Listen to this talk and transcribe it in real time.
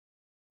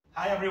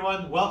Hi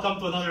everyone,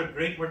 welcome to another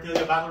great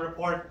Wartilyo battle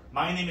report.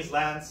 My name is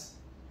Lance.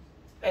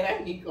 And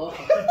I'm Nico.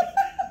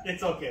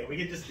 It's okay, we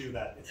can just do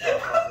that. It's not a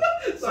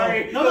problem.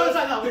 Sorry. No, it's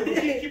not. We'll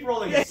keep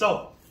rolling.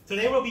 So,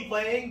 today we'll be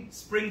playing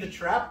Spring the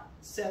Trap,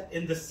 set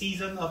in the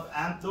season of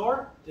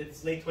Antdor.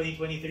 It's late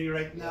 2023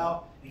 right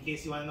now. In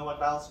case you want to know what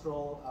Battle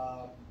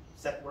Scroll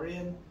set we're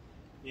in,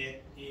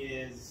 it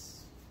is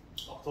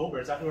October.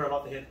 It's actually we're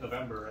about to hit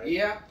November, right?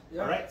 Yeah.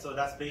 Alright, so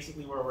that's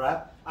basically where we're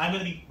at. I'm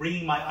going to be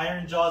bringing my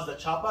Ironjawz, the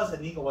Chappas,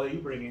 and Nico, what are you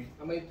bringing?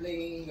 Am I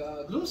playing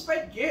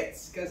Gloomspite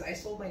Gitz? Because I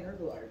sold my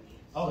Nurgle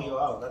army. Oh,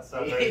 wow, that's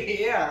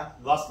very... Yeah.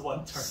 Lost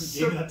one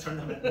game in a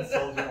tournament and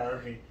sold your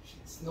army.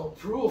 There's no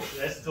proof.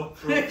 There's no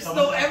proof. There's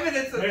no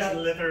evidence of There's that.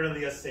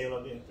 literally a sale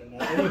on the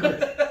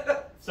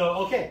internet. So,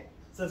 okay.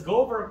 So let's go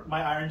over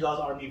my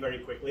Ironjawz army very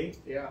quickly.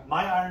 Yeah.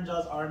 My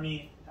Ironjawz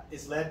army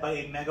is led by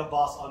a Mega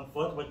Boss on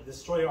foot with the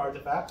Destroyer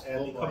artifact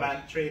and the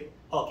command trait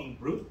Hulking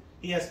Brute.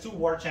 He has 2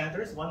 War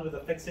Chanters, one with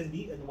a Fix and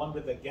Beat and one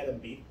with a Get 'em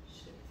Beat.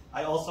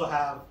 I also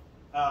have,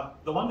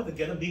 the one with the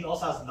Get 'em Beat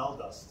also has Null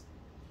Dust.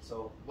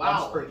 So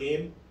once per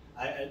game,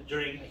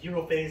 during a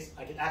hero phase,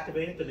 I can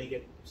activate it to make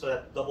it so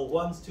that double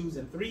 1s, 2s,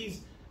 and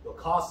 3s will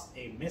cost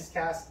a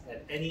miscast, and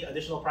any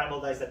additional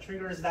primal dice that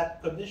triggers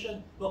that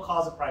condition will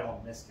cause a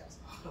primal miscast.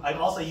 I'm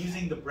also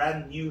using the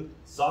brand new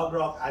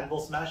Zogrog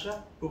Anvil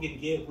Smasher, who can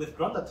give with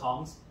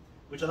Gruntatongs,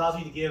 which allows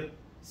me to give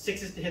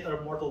 6s to hit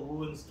or mortal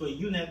wounds to a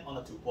unit on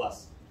a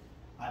 2+.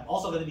 I'm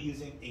also going to be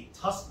using a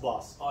Tusk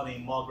Boss on a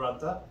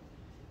Mogrunta.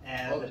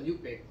 And the new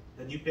pick.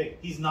 The new pick.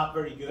 He's not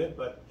very good,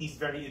 but he's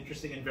very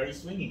interesting and very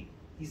swingy.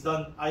 He's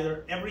done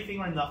either everything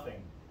or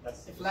nothing.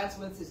 If Lance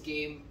wins this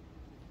game,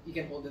 you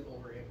can hold it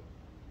over him.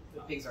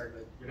 The pigs are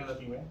good. You're gonna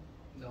let me win?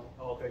 No.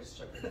 Oh, okay, just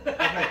check it.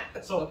 Okay,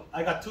 so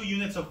I got 2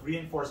 units of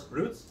Reinforced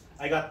Brutes.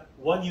 I got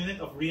 1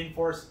 unit of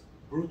Reinforced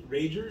Brute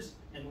Ragers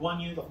and 1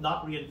 unit of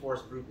not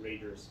Reinforced Brute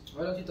Ragers.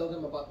 Why don't you tell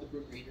them about the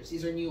Brute Ragers?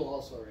 These are new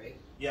also, right?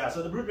 Yeah,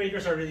 so the Brute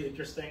Ragers are really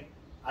interesting.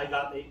 I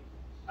got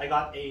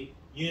a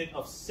unit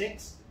of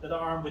 6 that are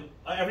armed with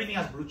everything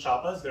has Brute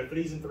Chappas. They're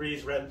 3s and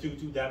 3s, red 2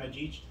 damage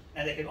each,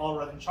 and they can all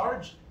run in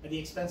charge at the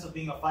expense of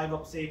being a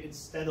 5-up save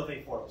instead of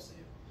a 4-up save.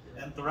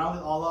 And to round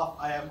it all off,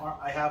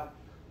 I have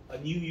a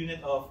new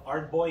unit of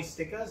Ardboy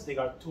Stickas. They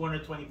got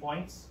 220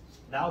 points.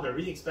 Now they're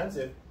really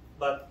expensive,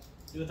 but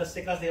with the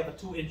Stickas they have a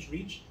 2-inch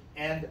reach,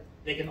 and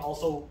they can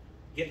also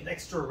get an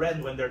extra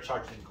rend when they're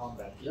charged in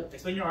combat. Yep.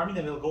 Explain your army,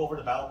 then we'll go over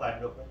the battle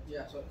plan real quick.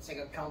 Yeah, so it's like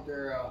a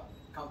counter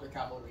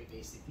cavalry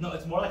basically. No,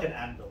 it's more like an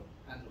anvil.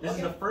 This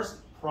is the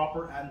first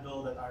proper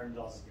anvil that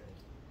Ironjawz is getting.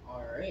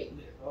 Alright.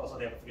 Also,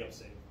 they have a 3-up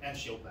save and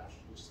shield bash,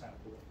 which is kind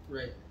of cool.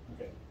 Right.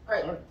 Okay.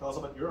 Alright. Tell us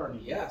about your army.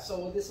 Yeah,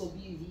 so this will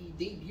be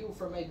the debut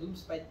for my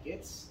Gloomspite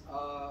Gitz,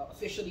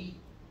 officially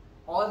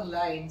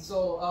online.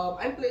 So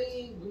I'm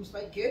playing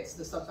Gloomspite Gitz.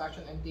 The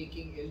sub-faction I'm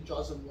taking is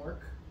Jaws of Mork.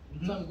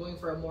 So I'm going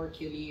for a more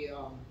killy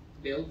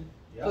build.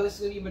 Yeah. So this is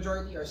going to be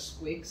majority are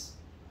squigs.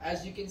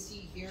 As you can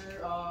see here,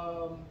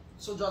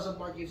 so Jaws of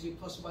Mork gives you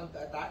 +1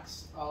 to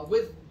attacks,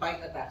 with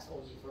bite attacks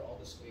only for all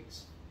the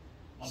squigs.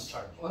 On the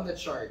charge. On the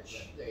charge.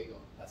 Yeah. There you go.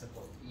 That's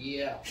important.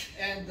 Yeah.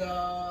 And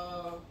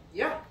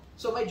yeah.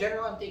 So my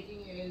general I'm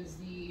taking is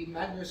the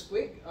Mandor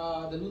Squig,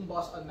 the Loon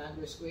Boss on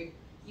Mandor Squig.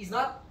 He's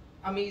not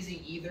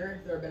amazing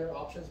either. There are better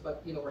options,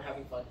 but you know we're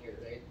having fun here,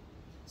 right?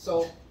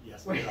 So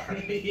yes, we are.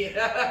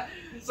 yeah.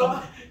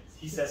 So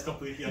he says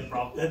completely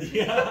unprompted.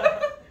 Yeah.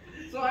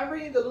 So I'm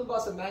bringing the Loon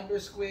Boss on Mandor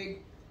Squig.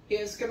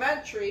 His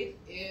command trait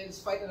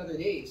is Fight Another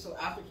Day. So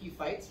after he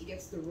fights, he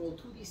gets to roll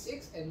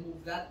 2d6 and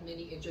move that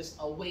many inches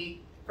away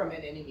from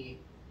an enemy.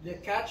 The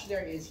catch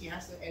there is he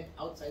has to end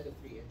outside of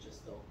 3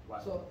 inches though.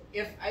 Wow. So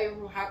if I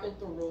happen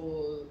to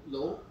roll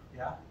low,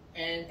 yeah,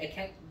 and I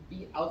can't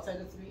be outside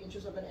of 3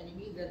 inches of an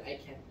enemy, then I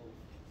can't move.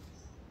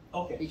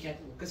 Okay. He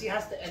can't move because he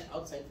has to end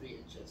outside 3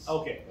 inches.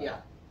 Okay. Yeah.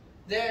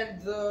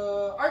 Then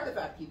the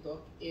artifact he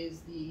took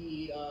is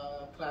the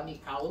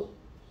Clammy Cowl.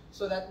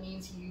 So that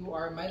means you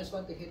are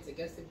 -1 to hits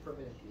against it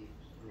permanently,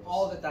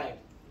 all the time,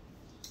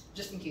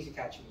 just in case you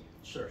catch me.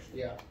 Sure.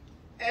 Yeah.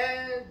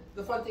 And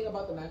the fun thing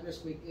about the Mandor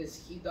Squig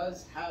is he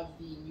does have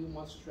the new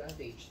Monster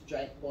Rampage,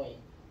 Giant Boy.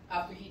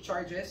 After he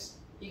charges,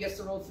 he gets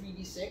to roll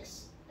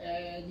 3d6,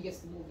 and he gets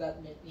to move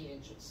that many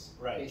inches,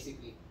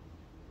 basically.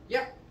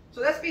 Yeah, so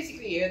that's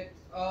basically it.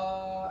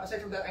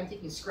 Aside from that, I'm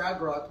taking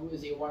Scragrot, who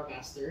is a War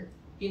Master.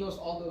 He knows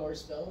all the lore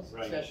spells,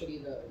 especially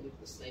the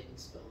sniping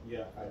spell.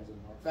 Yeah,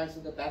 Fans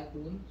of the Bad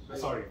Moon.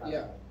 Sorry,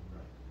 yeah.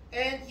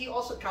 And he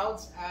also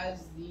counts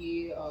as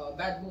the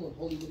Bad Moon,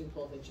 wholly within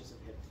 12 inches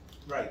of him.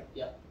 Right.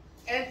 Yeah.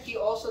 And he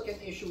also can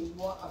issue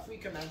a free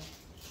command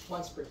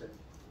once per turn.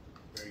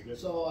 Very good.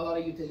 So a lot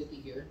of utility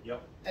here.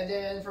 Yep. And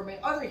then for my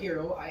other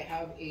hero, I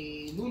have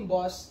a Loon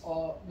Boss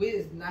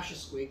with Nasha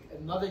Squig,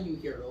 another new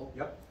hero.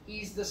 Yep.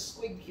 He's the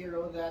Squig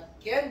hero that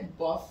can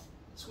buff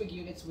Squig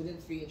units within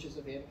 3 inches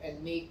of him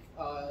and make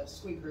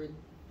Squig Herd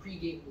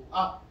pre-game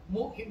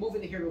move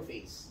in the hero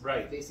phase.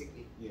 Right.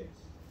 Basically. Yes.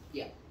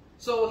 Yeah.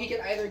 So he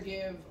can either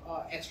give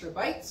extra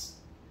bites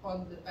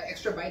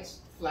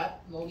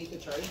flat, no need to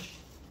charge,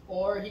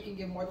 or he can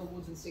give mortal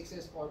wounds and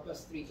 6s or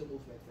 +3 to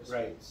movement for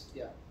squigs.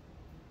 Yeah.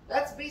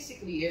 that's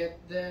basically it.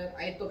 Then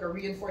I took a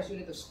reinforced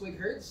unit of squig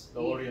herds.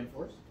 Double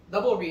reinforced?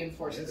 Double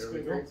reinforced Yeah, there we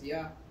squig go. herds,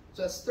 yeah.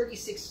 So that's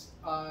 36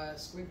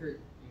 squig herd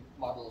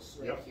models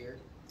right Yep. here.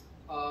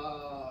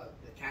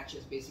 The catch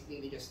is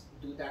basically they just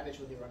do damage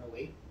when they run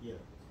away. Yeah.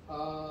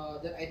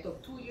 Then I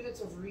took 2 units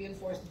of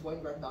reinforced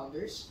Void Guard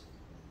Bounders.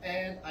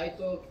 And I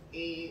took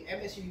a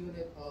MSU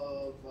unit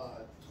of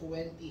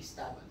 20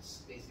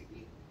 Stamens,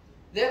 basically.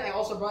 Then I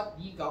also brought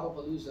the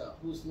Gabapalooza,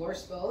 whose lore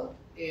spell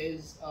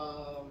is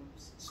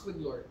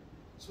Squiglore.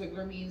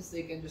 Squiglore means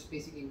they can just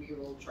basically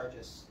reroll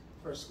charges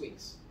for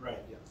squigs.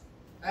 Right, yeah.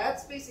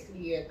 That's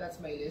basically it. That's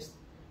my list.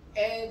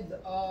 And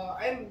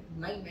I'm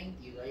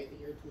 990, right? And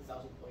you're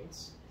 2,000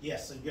 points.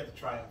 Yes, so you get the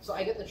triumph. So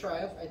I get the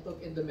Triumph. I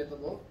took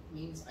Indomitable.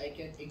 Means I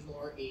can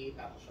ignore a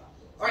Battle Shock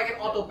roll. Or I can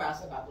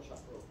auto-pass a Battle Shock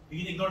roll. You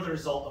can ignore the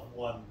result of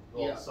one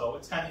roll, Yeah. so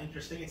it's kind of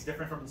interesting. It's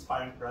different from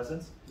Inspiring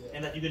Presence, Yeah.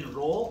 in that you can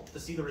roll to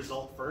see the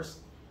result first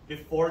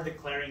before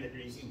declaring that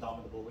you're using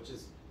Indomitable, which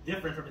is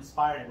different from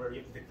Inspiring, where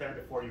you have to declare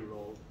before you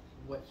roll.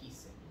 What he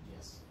said.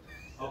 Yes.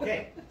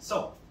 Okay,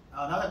 so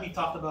now that we've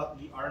talked about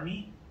the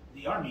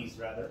armies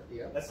rather,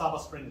 Yeah. let's talk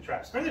about Spring the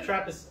Trap. Spring the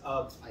Trap is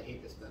I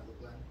hate this battle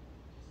plan.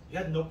 you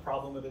had no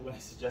problem with it when I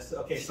suggested.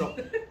 Okay,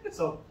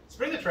 so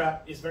Spring the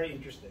Trap is very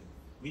interesting.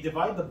 We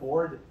divide the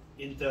board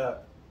into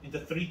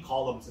 3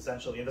 columns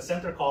essentially, and the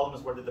center column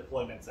is where the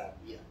deployment's at.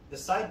 Yeah. The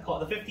side,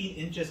 the 15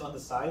 inches on the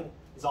side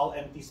is all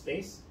empty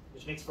space,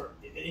 which makes for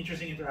an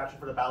interesting interaction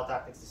for the battle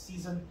tactics this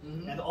season.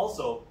 Mhm. And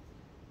also,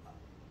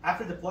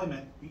 after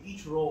deployment, we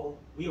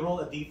roll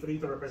a D3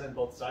 to represent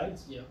both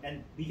sides, Yeah.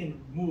 and we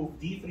can move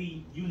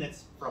D3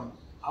 units from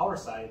our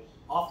side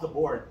off the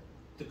board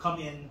to come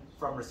in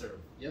from reserve.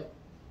 Yep.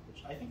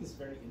 Which I think is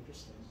very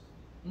interesting,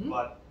 Mhm.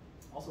 but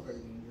also very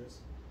dangerous.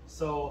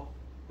 So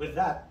with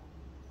that,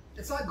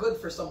 It's not good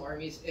for some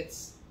armies.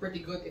 It's pretty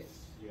good if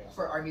yeah,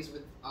 for armies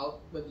with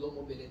low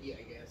mobility,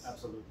 I guess.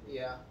 absolutely.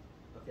 Yeah.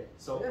 Okay,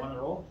 so Yeah. wanna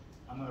roll?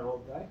 I'm gonna roll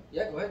the die.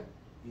 Yeah. Go ahead.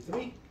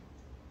 D3.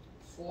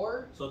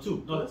 4. So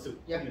 2. No, that's 2.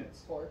 Yeah. 2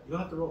 units. 4. You don't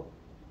have to roll.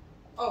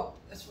 Oh,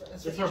 that's for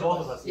It's each for both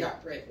of us, Yeah.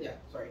 yeah. Right. Yeah.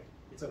 Sorry.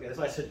 It's okay. That's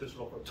why I said just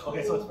roll for.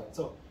 Okay, so it's fine.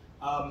 So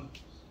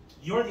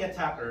you're the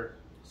attacker,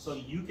 so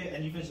you can,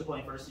 and you finish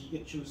deploying first. So you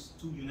can choose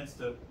 2 units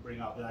to bring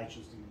out. Then I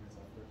choose 2 units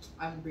after.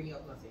 I'm bringing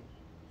up nothing.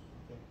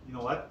 Okay. You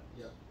know what?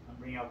 Yeah. I'm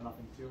bringing out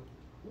nothing too.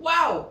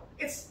 Wow!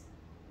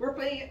 We're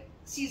playing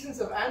Seasons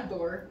of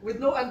Andor with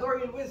no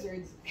Andorian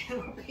wizards, and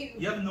we're playing.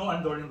 You have no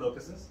Andorian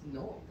locuses? No,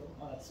 I don't.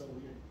 Oh, that's so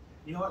weird.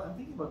 You know what? I'm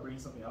thinking about bringing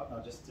something out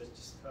now, just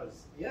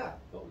because. Yeah.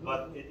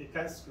 But it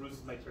kind of screws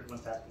with my turn 1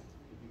 tactic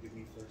if you give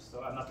me first.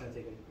 So I'm not gonna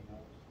take anything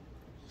out.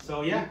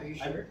 So yeah. Are you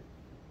sure?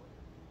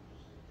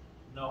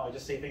 No, I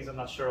just say things I'm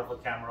not sure of on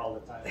camera all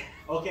the time.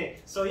 Okay,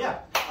 so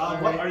yeah. All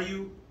What right. are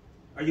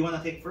you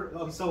wanna take first?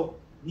 Okay, so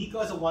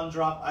Nico is a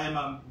 1-drop. I am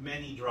a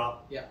many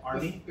drop Yeah.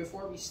 army.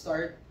 Before we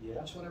start, I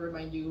Yeah. just want to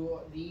remind you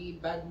the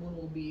bad moon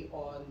will be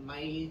on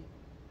my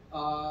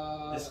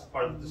This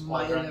part of this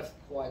my quadrant. left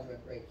quadrant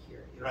right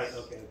here. Yes. Right.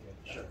 Okay.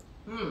 Sure.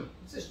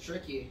 This is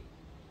tricky.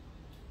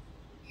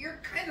 You're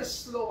kind of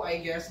slow, I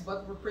guess,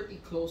 but we're pretty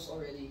close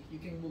already. You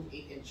can move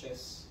 8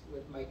 inches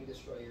with Mighty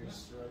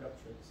Destroyers. Sure, I got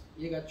tricks.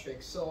 You got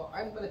tricks, so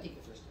I'm gonna take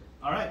the first turn.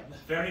 All right.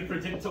 Very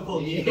predictable.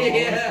 Nico Yeah.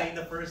 always taking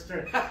the first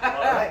turn.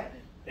 All right.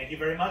 Thank you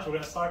very much. We're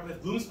gonna start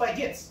with Gloomspite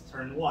Gitz,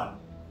 turn 1.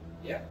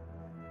 Yeah.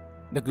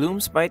 The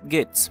Gloomspite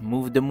Gitz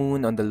move the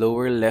moon on the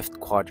lower left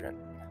quadrant.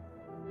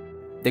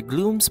 The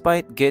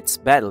Gloomspite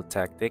Gitz battle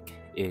tactic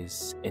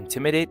is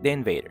Intimidate the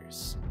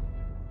Invaders.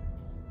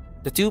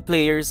 The 2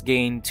 players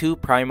gain 2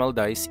 primal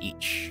dice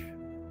each.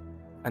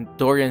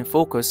 Andorian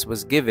focus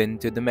was given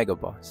to the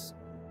Megaboss.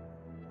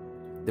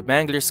 The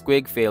Mangler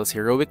Squig fails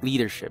heroic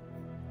leadership,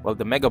 while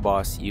the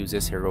Megaboss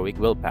uses heroic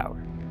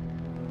willpower.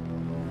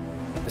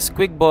 The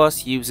Squig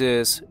Boss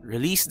uses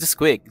Release the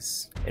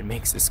Squigs and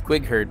makes the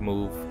Squig Herd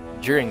move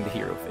during the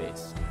hero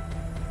phase.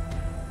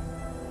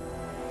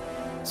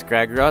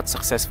 Scragrot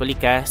successfully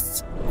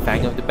casts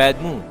Fang of the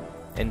Bad Moon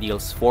and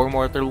deals 4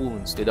 mortal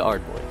wounds to the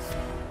Ardboys.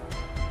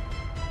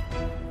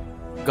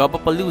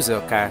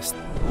 Gabapalooza casts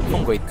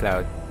Fungoid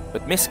Cloud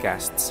but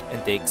miscasts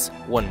and takes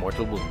 1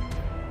 mortal wound.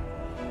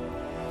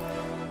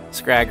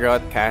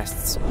 Scragrot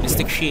casts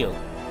Mystic Shield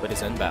but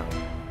is unbound.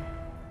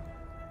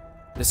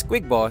 The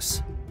Squig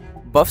Boss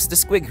buffs the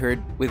Squig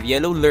Herd with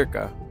Yellow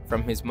Lurka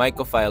from his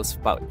Mycophile's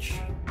pouch.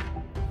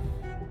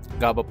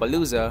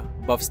 Gabapalooza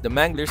buffs the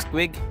Mangler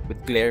Squig with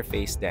Glare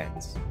Face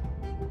Dance.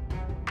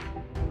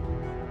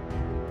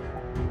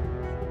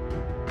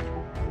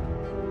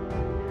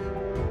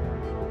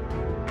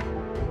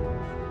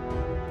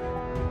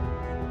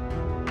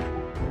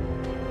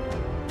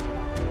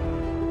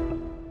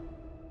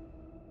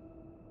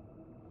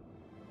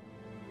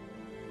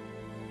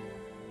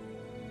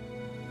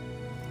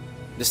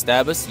 The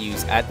Stabus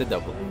use at the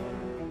double.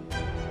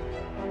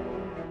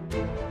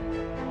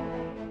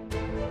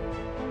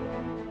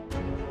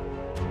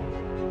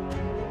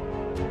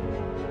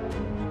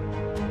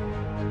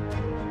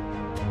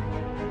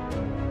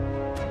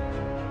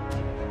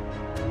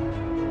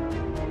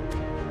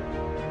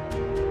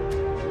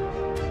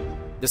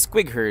 The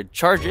Squig Herd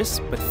charges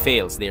but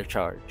fails their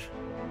charge.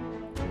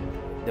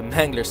 The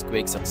Mangler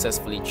Squig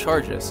successfully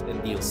charges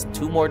and deals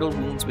 2 mortal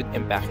wounds with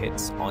impact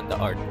hits on the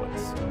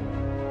Ardboys.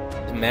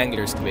 The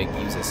Mangler Squig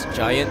uses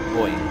Giant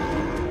Boing.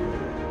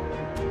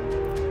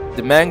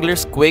 The Mangler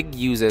Squig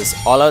uses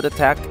All-Out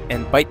Attack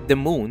and Bite the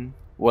Moon,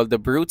 while the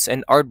Brutes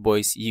and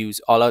Ardboys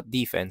use All-Out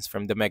Defense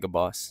from the Mega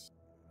Boss.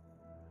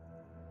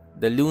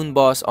 The Loon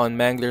Boss on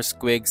Mangler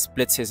Squig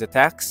splits his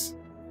attacks,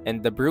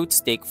 and the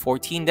Brutes take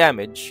 14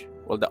 damage,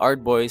 while the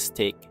Ardboys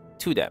take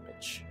 2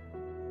 damage.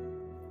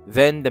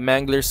 Then the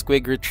Mangler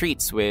Squig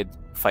retreats with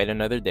Fight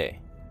Another Day.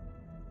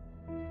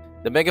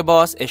 The Mega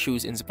Boss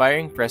issues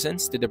Inspiring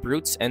Presence to the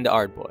Brutes and the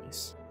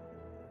Ardboys.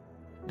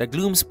 The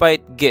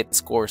Gloomspite Gitz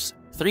scores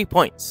 3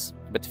 points,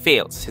 but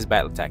fails his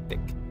battle tactic.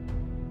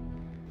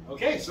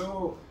 Okay,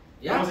 so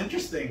that was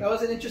interesting. That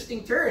was an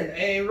interesting turn.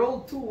 I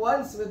rolled 2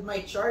 1s with my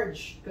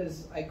charge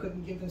because I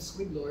couldn't give them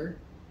Squig Lore.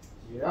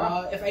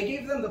 Yeah. If I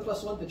gave them the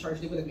 +1 to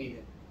charge, they would have made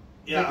it.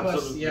 Yeah,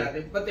 absolutely. Yeah,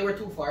 but they were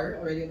too far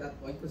already at that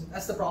point because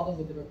that's the problem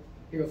with the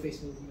hero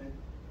face movement.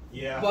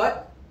 Yeah.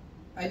 But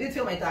I did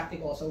fail my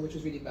tactic also, which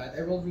was really bad.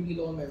 I rolled really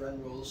low on my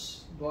run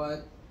rolls,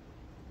 but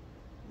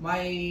my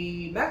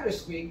Mangler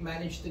Squig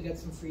managed to get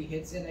some free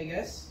hits in, I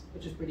guess,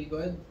 which is pretty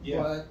good.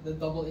 Yeah. But the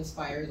double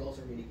inspire is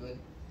also really good.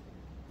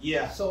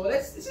 Yeah. So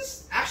this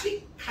is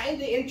actually kind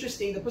of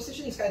interesting. The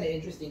position is kind of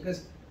interesting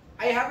because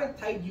I haven't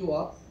tied you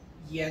up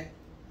yet,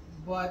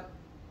 but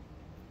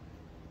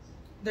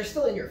they're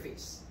still in your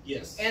face.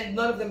 Yes. And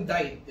none of them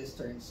died this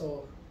turn,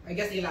 so I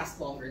guess they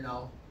last longer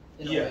now,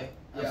 in a way.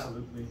 Yeah,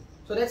 absolutely.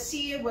 So let's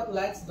see what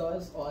Lance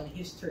does on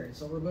his turn.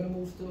 So we're going to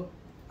move to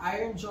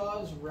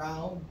Ironjawz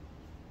round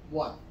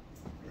 1.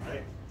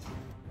 Right.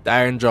 The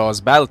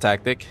Ironjawz battle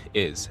tactic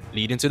is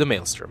Lead into the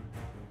Maelstrom.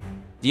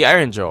 The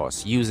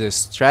Ironjawz uses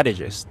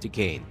Strategist to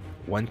gain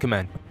 1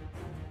 command point.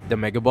 The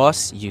Mega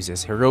Boss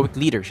uses Heroic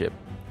Leadership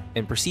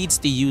and proceeds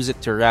to use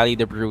it to rally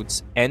the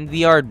Brutes and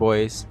the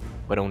Ardboys,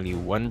 but only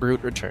 1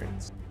 Brute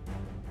returns.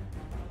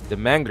 The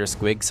Mangler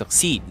Squig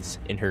succeeds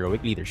in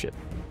Heroic Leadership.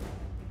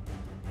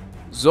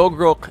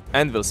 Zogrok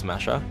Anvil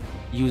Smasher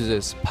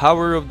uses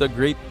Power of the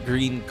Great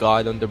Green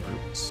God on the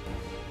Brutes.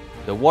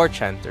 The War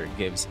Chanter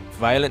gives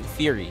Violent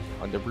Fury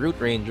on the Brute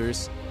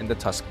Rangers and the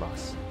Tusk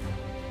Boss.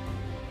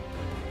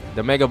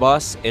 The Mega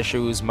Boss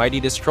issues Mighty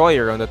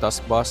Destroyer on the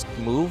Tusk Boss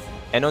to move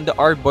and on the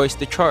Ardboys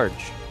to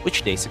charge,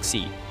 which they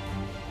succeed.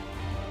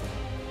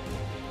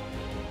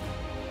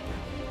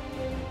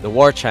 The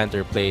War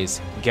Chanter plays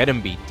Get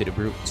 'em Beat to the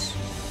Brutes.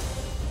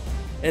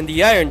 And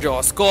the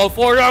Ironjawz call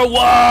for a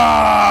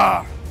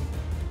war!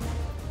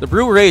 The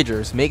Brute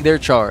Ragers make their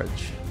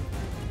charge.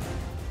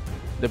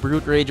 The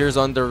Brute Ragers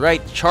on the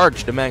right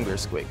charge the Mangler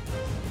Squig.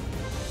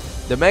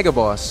 The Mega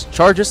Boss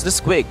charges the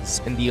Squigs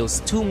and deals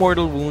 2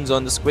 mortal wounds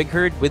on the Squig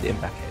Herd with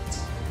impact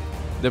hits.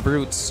 The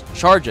Brutes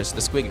charges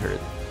the Squig Herd.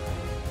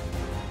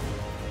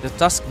 The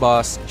Tusk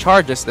Boss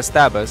charges the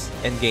Stabas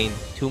and gain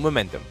 2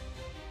 momentum.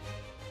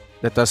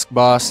 The Tusk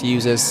Boss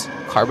uses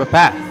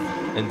Carbapath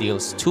and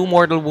deals 2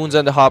 mortal wounds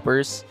on the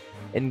Hoppers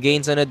and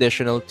gains an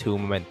additional 2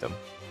 momentum.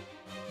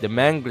 The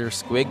Mangler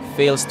Squig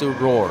fails to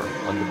roar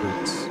on the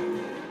Brutes.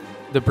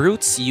 The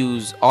Brutes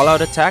use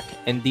All-Out Attack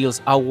and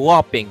deals a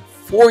whopping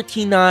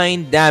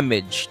 49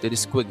 damage to the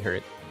Squig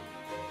Herd.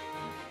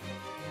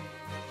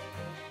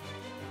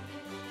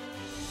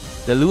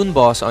 The Loon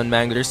Boss on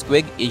Mangler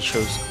Squig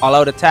issues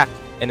All-Out Attack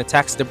and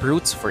attacks the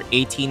Brutes for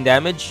 18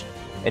 damage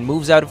and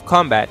moves out of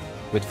combat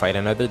with Fight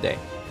Another Day.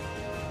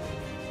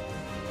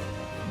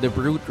 The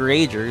Brute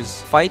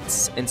Ragers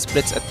fights and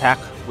splits attack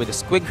with the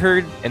Squig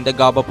Herd and the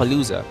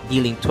Gabapalooza,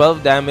 dealing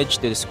 12 damage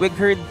to the Squig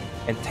Herd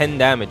and 10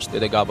 damage to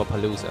the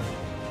Gabapalooza.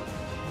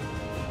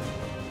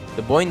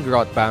 The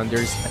Boingrot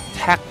Bounders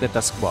attack the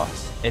Tusk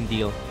Boss and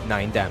deal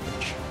 9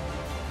 damage.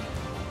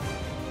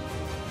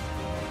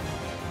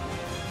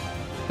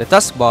 The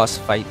Tusk Boss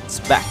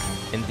fights back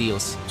and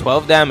deals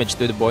 12 damage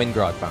to the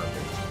Boingrot Bounders.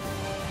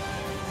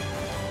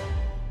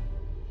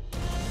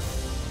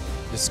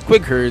 The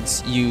Squig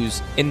Herds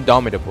use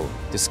Indomitable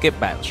to skip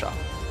Battle Shock.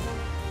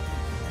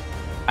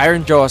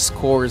 Ironjawz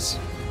scores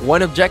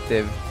 1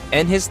 objective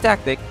and his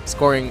tactic,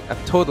 scoring a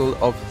total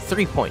of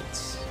 3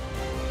 points.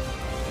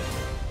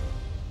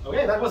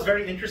 Okay, that was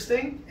very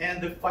interesting,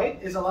 and the fight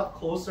is a lot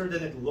closer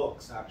than it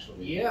looks,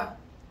 actually. Yeah.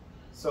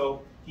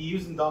 So he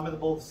used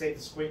Indomitable to save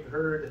the Squig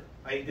Herd.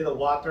 I did a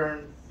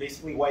Wattern,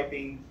 basically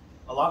wiping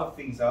a lot of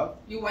things out.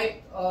 You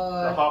wiped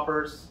the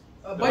Hoppers,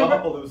 the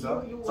Boingrot-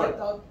 Gabapalooza. You wiped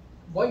out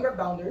Boingrot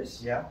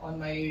Bounders Yeah. on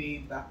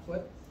my back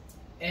foot,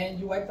 and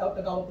you wiped out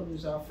the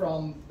Gabapalooza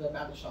from the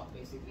Battle Shock,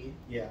 basically.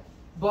 Yeah.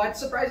 But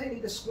surprisingly,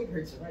 the Squig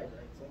Herd survived,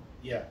 right? So,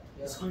 Yeah.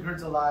 Yeah. The Squig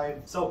Herd's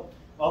alive. So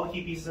all the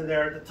key pieces are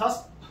there. The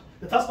Tusk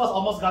Boss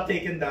almost got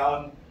taken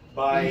down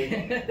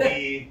by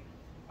the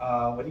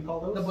what do you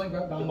call those? the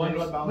Boingrot The Bounders.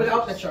 Boingrot Bounders.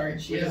 Without the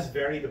charge, Which yeah. is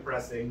very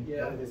depressing.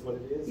 Yeah. But it is what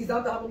it is. He's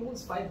down to how many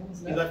wounds? 5 wounds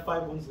He's left.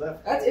 got 5 wounds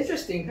left. That's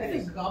interesting. I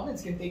Yes. think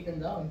goblins can take him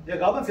down. Yeah,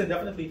 goblins can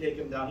definitely take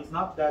him down. He's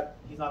not that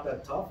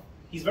tough.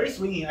 He's very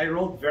swingy. I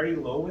rolled very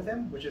low with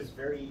him, which is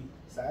very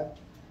sad.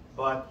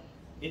 But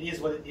it is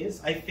what it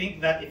is. I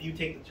think that if you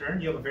take the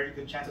turn, you have a very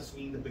good chance of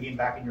swinging the game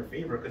back in your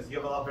favor because you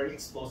have a lot of very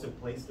explosive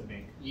plays to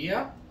make.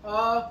 Yeah.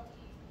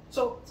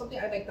 So something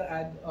I'd like to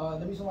add,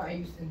 the reason why I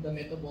used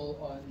Indomitable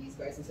on these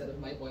guys instead of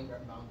my Boing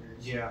Ram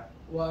Bounders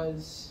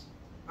was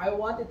I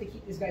wanted to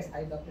keep these guys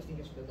tied up just in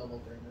case of the double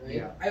turn, right?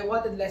 Yeah. I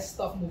wanted less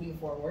stuff moving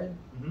forward.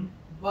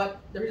 But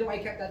the reason why I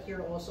kept that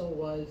here also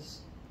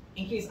was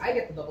in case I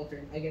get the double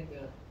turn, I get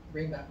to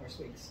bring back more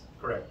squigs.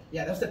 Correct.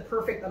 Yeah, that's the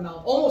perfect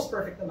amount, almost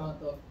perfect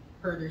amount of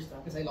herder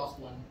stuff because I lost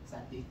one,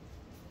 sadly.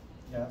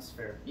 Yeah, that's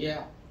fair.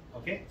 Yeah.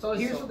 Okay. So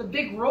here's the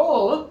big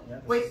roll. Yeah,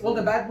 Wait, will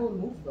the bad moon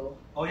move though?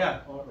 Oh yeah,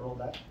 roll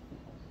that.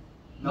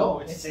 No,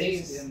 it it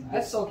stays stays. in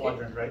That's this okay.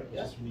 quadrant, right?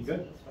 Which is really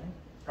good. That's fine.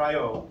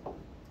 Prio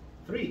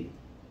 3.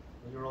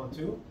 Will you roll a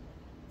 2?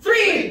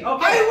 3! Okay.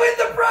 I win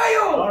the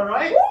prio!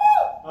 Alright. Woo!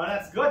 Oh,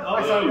 that's good. Oh,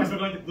 I saw you guys were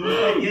going to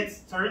Gloomspite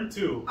Gitz turn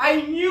 2.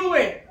 I knew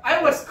it!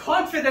 I was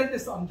confident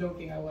this. I'm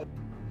joking, I was.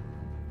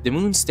 The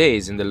moon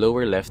stays in the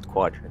lower left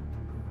quadrant.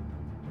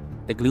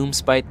 The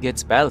Gloomspite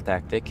Gitz battle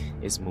tactic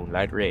is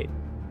Moonlight Raid.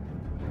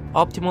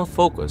 Optimal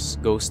focus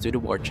goes to the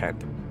War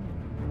Chanter.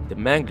 The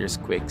Mangler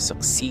Squig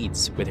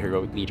succeeds with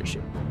heroic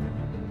leadership.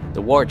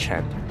 The War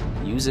Chanter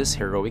uses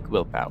heroic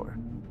willpower.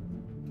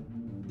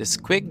 The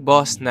Squig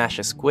boss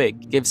Nasha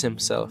Squig gives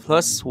himself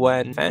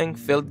 +1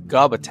 fang-filled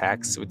gob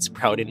attacks with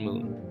Sprouted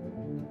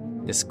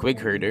Moon. The Squig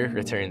Herder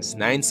returns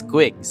 9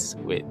 squigs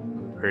with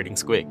Herding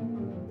Squig.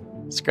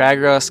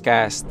 Scragroth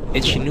casts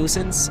Itchy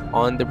Nuisance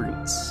on the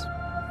brutes.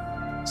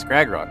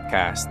 Scragroth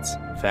casts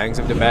Fangs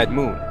of the Bad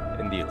Moon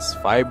and deals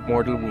 5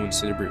 mortal wounds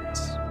to the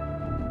brutes.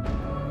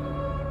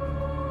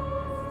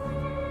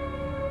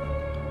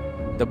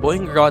 The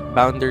Boingroth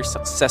Bounders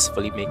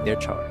successfully make their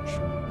charge.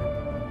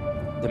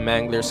 The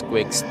Mangler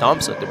Squig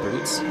stomps on the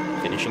brutes,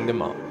 finishing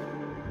them off.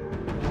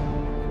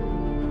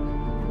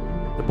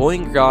 The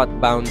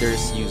Boingroth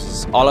Bounders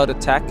uses all-out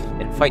attack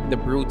and fight the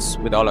brutes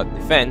with all-out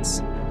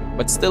defense,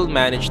 but still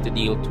manage to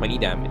deal 20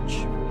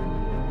 damage.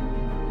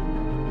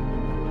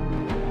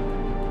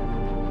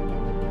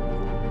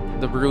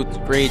 The Brute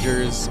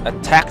Ragers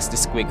attacks the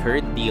Squig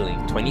Herd,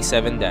 dealing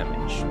 27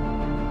 damage.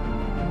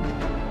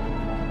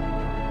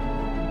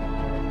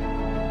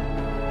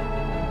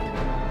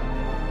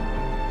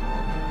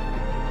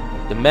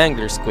 The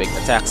Mangler Squig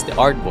attacks the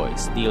Ard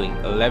Boys, dealing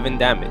 11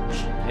 damage,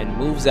 and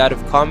moves out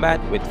of combat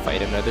with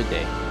Fight Another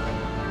Day.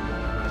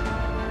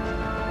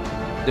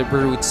 The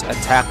Brutes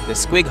attack the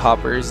Squig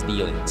Hoppers,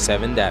 dealing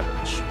 7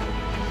 damage.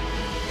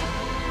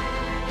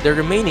 The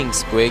remaining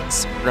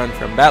Squigs run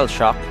from Battle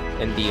Shock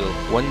and deal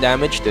 1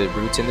 damage to the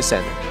Brutes in the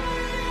center.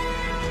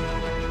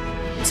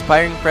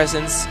 Inspiring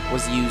Presence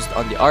was used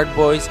on the Ard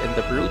Boys and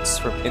the Brutes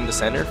in the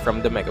center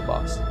from the Mega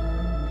Boss.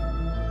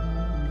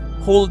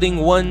 Holding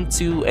 1,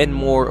 2, and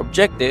more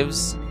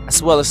objectives,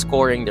 as well as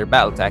scoring their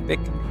battle tactic,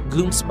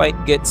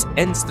 Gloomspite Gitz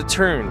ends the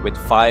turn with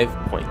 5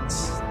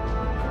 points.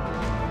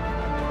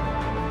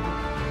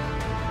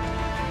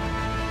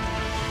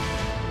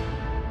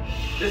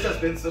 This has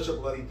been such a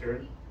bloody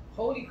turn,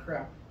 Holy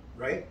crap.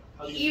 right?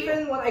 How do you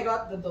Even feel? when I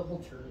got the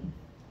double turn,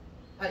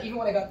 even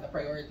when I got the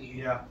priority,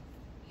 Yeah.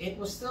 it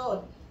was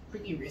still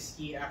pretty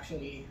risky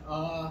actually.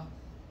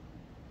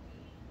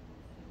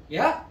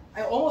 Yeah,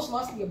 I almost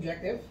lost the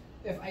objective.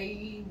 If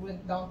I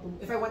went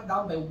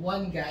down by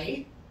 1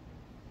 guy,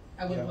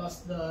 I would have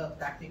lost the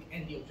tactic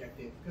and the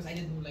objective because I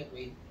didn't Moonlight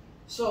Raid.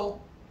 So,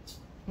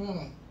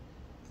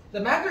 the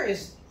Mangler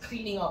is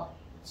cleaning up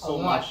So a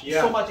lot, much,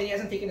 yeah. so much, and he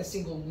hasn't taken a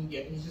single wound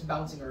yet, and he's just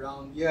bouncing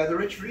around. Yeah, the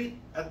retreat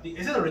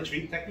is it a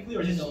retreat technically,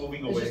 or is it just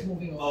moving away? It's just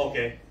moving away. Oh,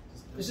 okay.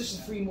 It's just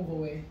a free move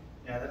away.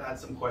 Yeah, that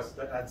adds some quests.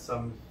 That adds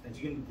some. And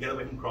you can get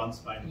away from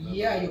Kronspine.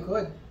 Yeah, you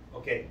could.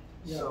 Okay,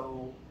 Yeah.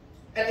 so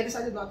And I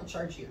decided not to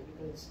charge here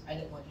because I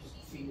didn't want to just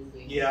free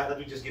moving. yeah, that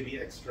would just give you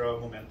extra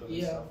momentum. And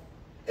Yeah. stuff.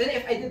 And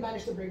if I did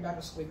manage to bring back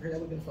a Squig Herd, that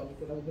would have been funny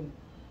because I would have been.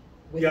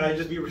 Yeah, I'd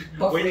just be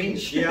buff waiting.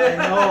 range. Yeah, I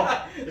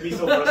know. It'd be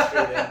so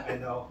frustrating. I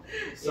know.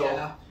 So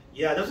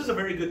Yeah. this was a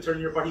very good turn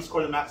on your part. He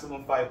scored a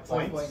maximum 5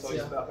 points, points, so he's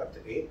yeah. back up to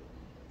 8.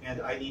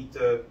 And I need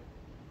to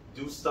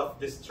do stuff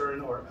this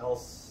turn, or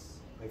else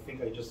I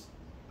think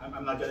I'm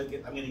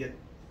gonna get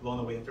blown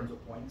away in terms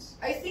of points.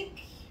 I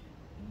think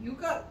you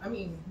got. I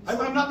mean,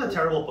 I'm not in a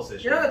terrible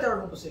position. You're not in a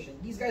terrible position.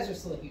 These guys are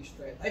still a huge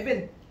threat. I've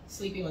been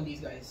sleeping on these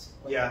guys.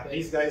 quite a Yeah, bit.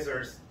 these guys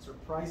are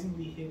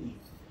surprisingly hitty.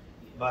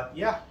 But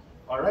yeah,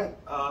 all right.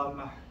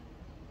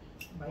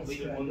 Nice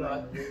leave it try,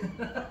 Moonlight.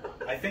 God.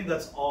 I think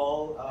that's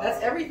all.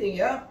 That's everything.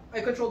 Yeah,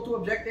 I control 2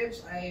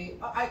 objectives. I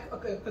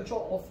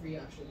control all 3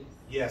 actually.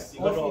 Yes, you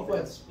all got all 3 of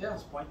points. at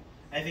this point.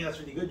 I think that's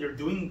really good.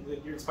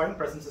 Your inspiring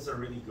presences are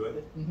really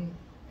good.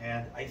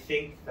 And I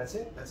think that's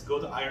it. Let's go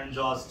to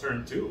Ironjawz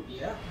turn 2.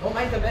 Yeah. Don't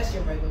mind the mess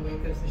here, by the way,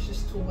 because there's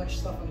just too much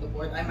stuff on the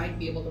board. I might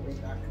be able to bring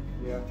back.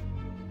 Yeah.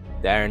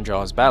 The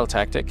Ironjawz battle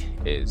tactic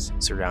is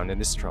Surround and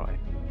Destroy.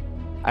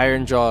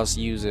 Ironjawz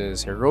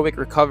uses heroic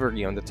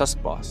recovery on the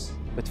Tusk boss,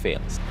 but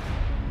fails.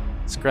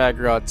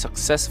 Scragroth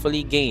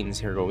successfully gains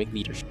heroic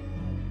leadership.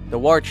 The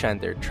War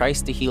Chanter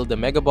tries to heal the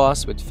Mega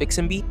Boss with Fix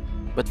and Beat,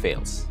 but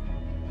fails.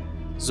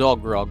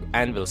 Zogrog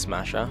Anvil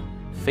Smasher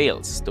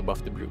fails to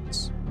buff the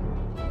brutes.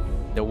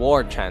 The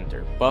War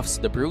Chanter buffs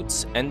the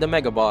brutes and the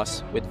Mega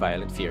Boss with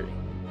Violent Fury.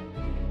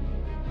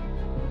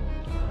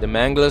 The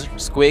Mangler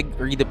Squig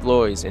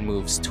redeploys and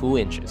moves 2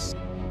 inches.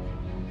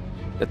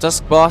 The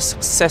Tusk Boss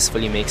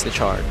successfully makes the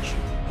charge.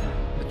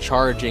 The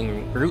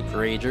charging Brute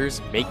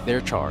Ragers make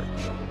their charge.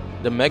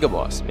 The Mega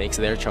Boss makes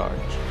their charge.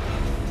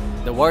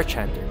 The War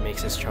Chanter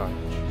makes his charge.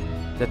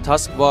 The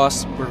Tusk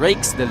Boss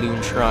breaks the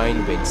Loon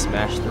Shrine with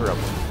Smash the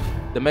Rubble.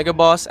 The Mega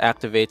Boss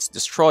activates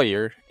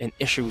Destroyer and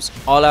issues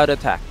all-out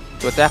attack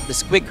to attack the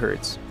Squig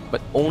herds,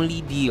 but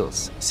only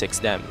deals 6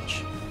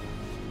 damage.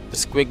 The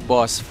Squig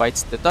Boss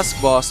fights the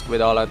Tusk Boss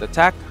with all-out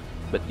attack,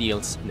 but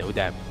deals no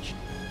damage.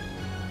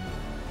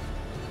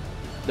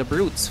 The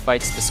Brutes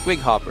fights the Squig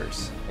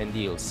Hoppers and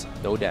deals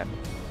no damage.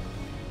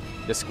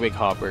 The Squig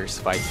Hoppers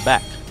fight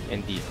back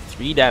and deal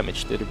 3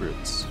 damage to the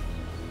Brutes.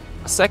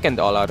 A second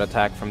all-out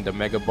attack from the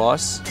Mega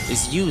Boss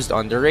is used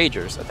on the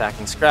Ragers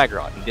attacking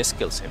Scragrod, and this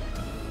kills him.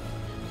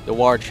 The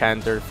War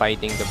Chanter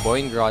fighting the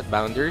Boingrod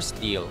Bounders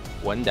deal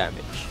 1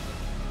 damage.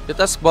 The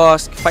Tusk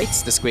Boss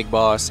fights the Squig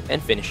Boss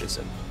and finishes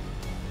him.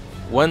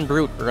 1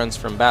 Brute runs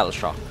from Battle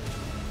Shock.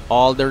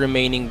 All the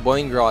remaining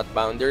Boingrod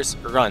Bounders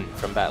run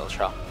from Battle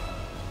Shock.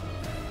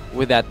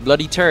 With that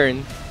bloody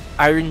turn,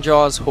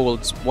 Ironjawz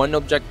holds 1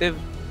 objective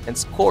and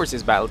scores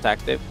his battle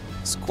tactic,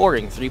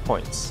 scoring 3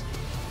 points.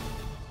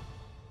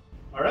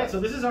 Alright, so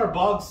this is our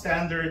bog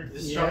standard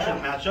destruction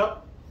matchup.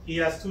 He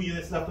has 2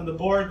 units left on the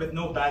board with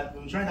no bad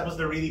moonshine. That was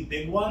the really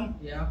big one.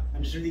 Yeah.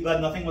 I'm just really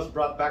glad nothing was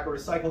brought back or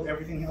recycled.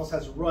 Everything else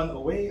has run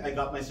away. I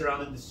got my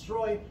Surround and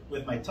Destroy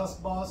with my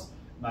Tusk Boss,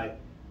 my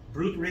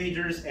Brute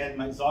Ragers, and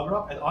my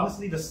Zogrok. And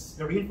honestly, the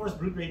Reinforced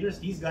Brute Ragers,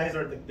 these guys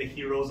are the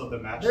heroes of the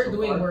match. They're so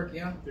doing far. work,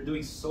 yeah. They're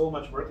doing so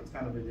much work, it's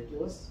kind of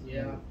ridiculous.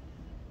 Yeah.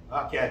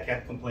 Okay, I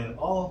can't complain at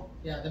all.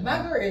 Yeah, the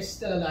Mangler is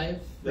still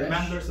alive. The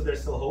Mangler, so there's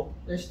still hope.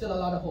 There's still a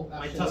lot of hope,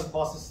 actually. My Tusk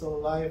Boss is still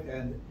alive,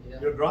 and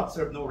your Grots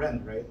have no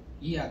rend, right?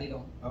 Yeah, they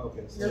don't. Oh,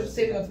 okay. So they're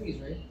saving on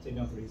 3s, right? Saving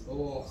on 3s.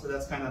 Oh. So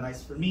that's kind of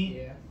nice for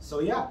me. Yeah. So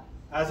yeah,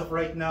 as of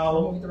right now...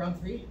 We're moving to round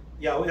 3?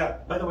 Yeah, well, yeah.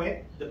 By the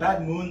way, the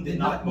Bad Moon did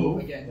not move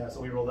again. Yeah,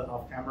 so we rolled it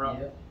off camera.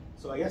 Yeah.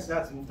 So I guess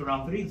that's moved to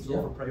round 3. Let's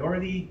roll for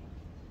priority.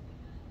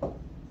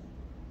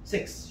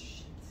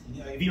 6.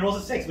 Yeah, if he rolls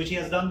a 6, which he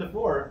has done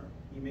before,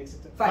 he makes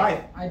it to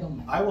 5. I don't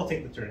mind. I will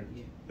take the turn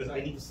because I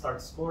need to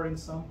start scoring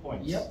some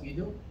points. Yep, you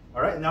do.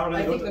 All right, now we're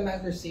going to go I think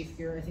the Mangler's safe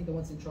here. I think the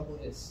ones in trouble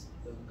is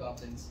the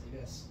Goblins, I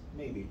guess.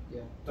 Maybe.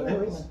 Yeah. But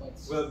anyways,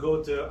 we'll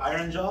go to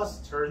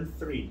Ironjawz, turn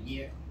 3.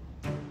 Yeah.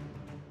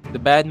 The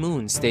Bad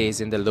Moon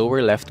stays in the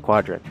lower left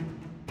quadrant.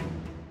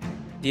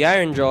 The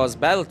Ironjawz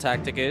battle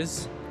tactic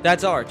is,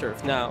 that's our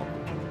turf now.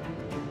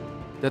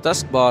 The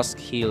Tusk Boss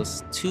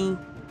heals 2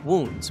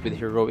 wounds with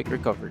heroic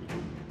recovery.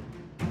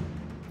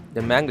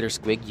 The Mangler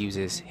Squig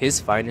uses his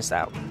finest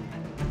hour.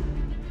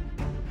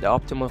 The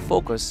optimal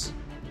focus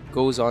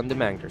goes on the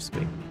Mangler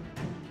Squig.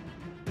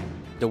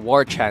 The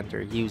War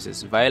Chanter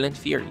uses Violent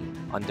Fury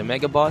on the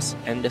Mega Boss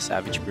and the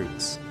Savage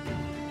Brutes.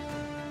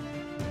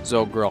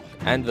 Zogrok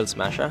Anvil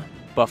Smasher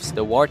buffs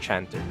the War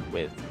Chanter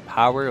with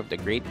Power of the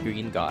Great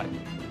Green God.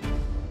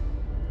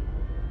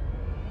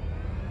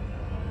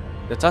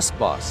 The Tusk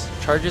Boss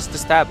charges the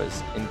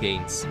Stabbers and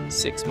gains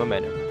 6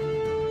 momentum.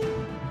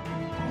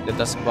 The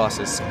Tusk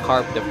Boss's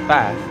Carp the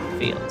Path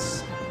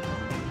fails.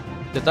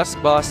 The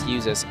Tusk Boss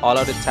uses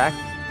all-out attack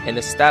and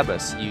the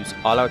Stabbers use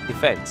all-out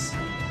defense,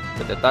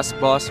 but the Tusk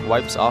Boss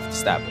wipes off the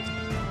Stabbers.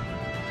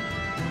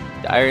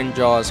 The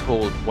Ironjawz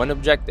hold 1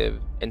 objective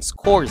and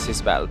scores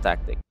his battle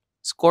tactic,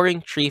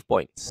 scoring 3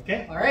 points.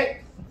 Okay. All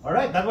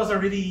right. That was a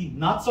really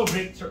not so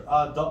great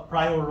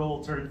prior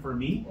roll turn for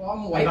me. Well,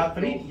 I'm I got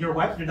 3. You're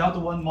wiped. You're down to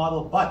 1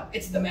 model, but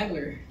it's the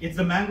Mangler. It's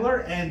the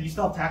Mangler, and you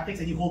still have tactics,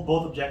 and you hold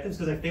both objectives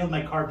because I failed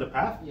my Carve the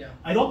Path. Yeah.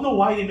 I don't know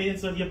why they made it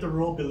so that you have to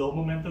roll below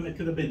momentum. It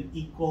could have been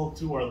equal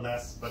to or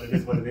less, but it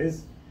is what it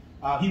is.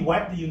 He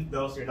wiped the unit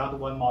though, so you're down to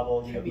 1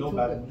 model. You have no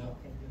bad. No,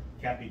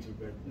 can't be too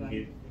good.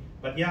 Indeed.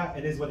 But yeah,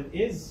 it is what it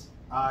is.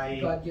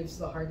 God gives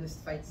the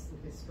hardest fights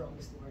to his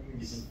strongest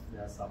warriors.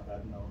 Yeah, stop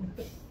that. No,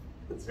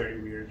 it's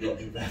very weird. Don't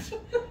do that.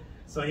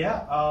 So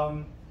yeah,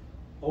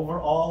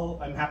 overall,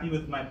 I'm happy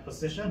with my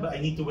position, but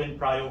I need to win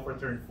prio for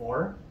turn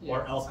 4,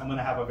 or else I'm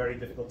gonna have a very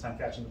difficult time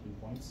catching up in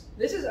points.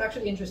 This is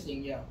actually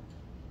interesting. Yeah.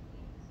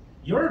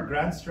 Your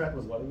grand strat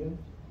was what again?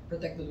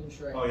 Protect the Loon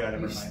Shrine. Oh yeah,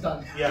 never It's mind.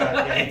 done.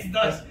 Yeah, It's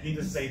done. Just need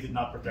to say did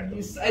not protect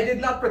it. I did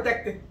not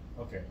protect it.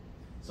 Okay,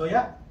 so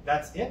yeah,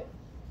 that's it.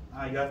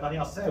 You have nothing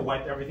else to say. I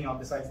wiped everything out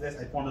besides this.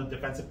 I formed a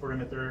defensive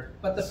perimeter.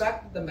 But the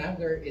fact that the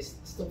Mangler is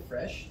still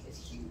fresh is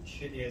huge.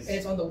 It is. And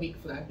it's on the weak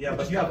flank. Yeah,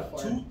 but you have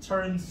 2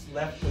 turns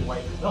left to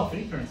wipe. No,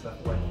 3 turns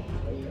left to wipe.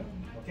 Yeah.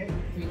 Okay.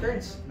 3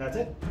 turns. That's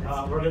it.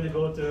 We're gonna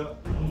go to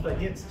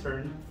Gitz,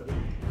 turn 3.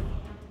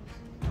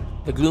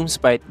 The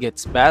Gloomspite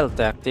Gitz battle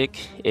tactic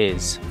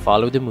is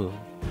Follow the Moon.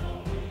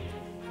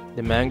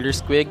 The Mangler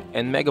Squig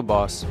and Mega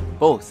Boss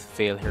both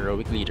fail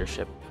heroic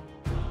leadership.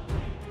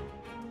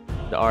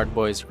 The Ard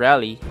Boys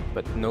rally,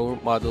 but no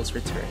models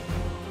return.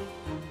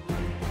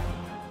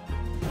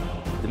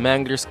 The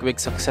Mangler Squig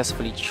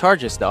successfully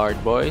charges the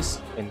Ard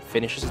Boys and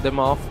finishes them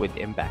off with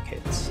impact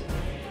hits.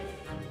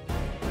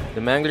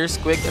 The Mangler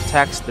Squig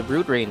attacks the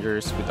Brute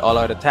Rangers with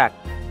all-out attack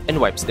and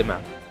wipes them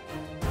out.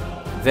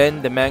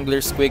 Then the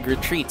Mangler Squig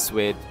retreats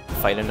with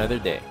Fight Another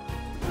Day.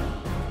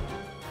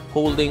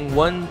 Holding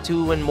 1,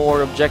 2, and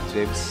more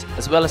objectives,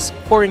 as well as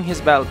scoring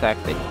his battle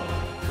tactic,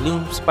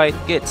 Gloomspite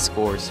Gitz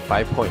scores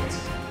 5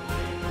 points.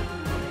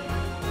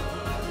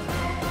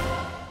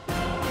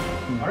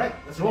 Alright,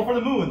 let's roll for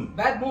the moon.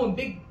 Bad moon,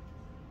 big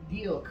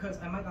deal, because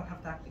I might not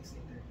have tactics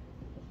later.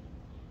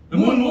 The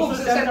moon moves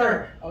to the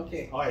center.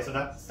 Okay. Alright, so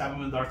that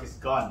Stamina in the Dark is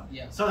gone.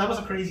 Yeah. So that was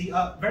a crazy,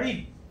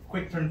 very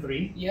quick turn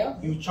 3. Yeah.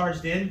 You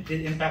charged in,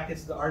 did impact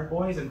hits to the Ard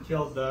Boys, and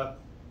killed the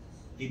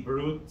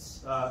brutes,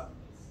 the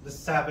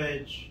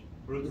savage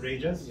brute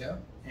rages. Yeah.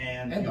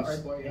 And the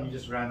Ard Boy, and you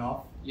just ran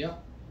off. Yeah.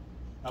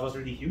 That was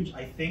really huge.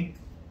 I think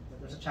that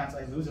there's a chance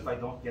I lose if I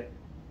don't get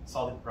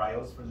solid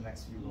pryos for the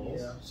next few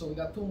rolls. Yeah. So we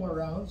got 2 more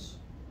rounds.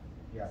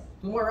 Yeah.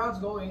 2 more rounds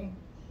going.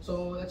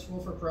 So let's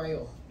roll for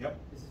prio. Yep.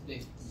 This is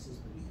big. This is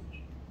pretty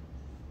huge.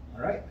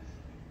 Alright.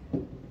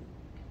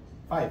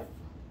 5.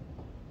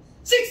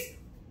 6!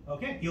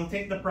 Okay, he'll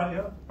take the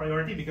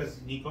priority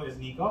because Nico is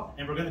Nico,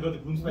 and we're gonna go to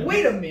Gloomspite.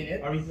 Wait a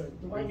minute. Are you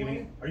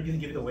gonna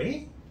give it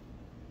away?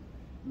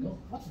 No.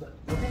 What's the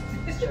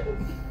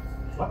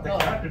what the No.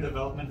 character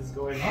development is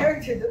going on?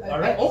 I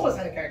Alright. almost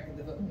had a character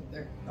development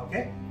there.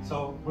 Okay,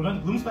 so we're going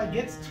to Gloomspite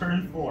Gitz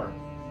turn 4.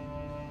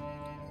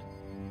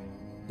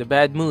 The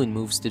Bad Moon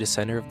moves to the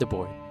center of the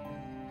board.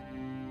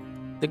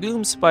 The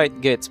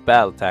Gloomspite Gitz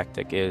battle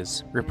tactic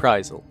is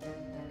Reprisal.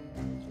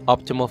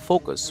 Optimal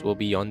focus will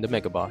be on the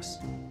Mega Boss.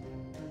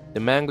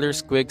 The Mangler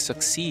Squig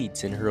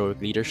succeeds in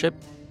heroic leadership,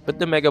 but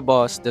the Mega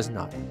Boss does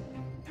not.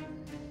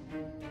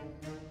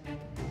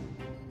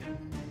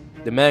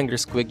 The Mangler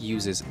Squig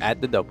uses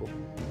At the Double.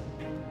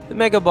 The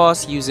Mega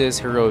Boss uses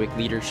heroic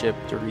leadership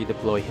to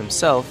redeploy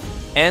himself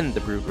and the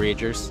Brute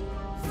Ragers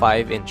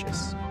 5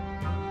 inches.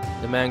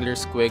 The Mangler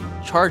Squig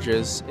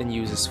charges and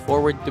uses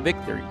Forward to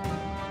Victory,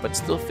 but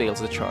still fails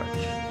the charge.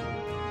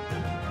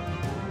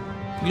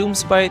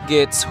 Gloomspite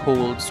Gitz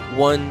holds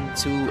 1,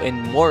 2,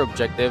 and more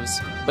objectives,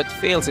 but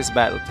fails his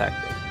battle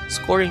tactic,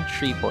 scoring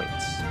 3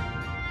 points.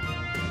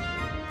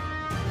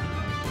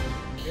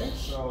 Okay,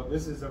 so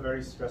this is a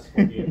very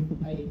stressful game.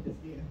 I hate this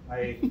game. I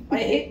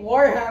hate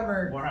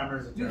Warhammer. Warhammer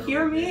is a You terrible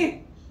hear game.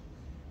 me?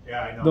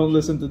 Yeah, I know. Don't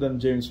listen to them,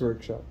 James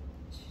Workshop.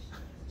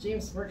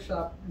 James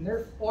Workshop,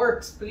 nerf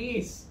orcs,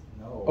 please.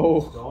 No, Oh,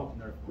 don't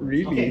nerf.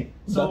 really? Okay,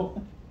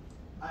 so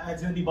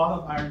it's going to be bottom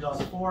of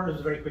Ironjawz 4. It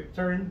was a very quick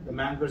turn. The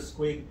Mangler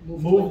Squig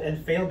moved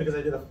and failed because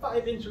I did a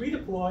 5-inch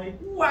redeploy.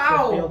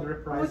 Wow! So failed What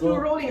reprisal. you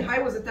were rolling high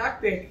was a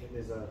tactic. It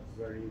is a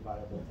very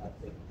viable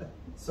tactic.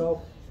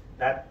 So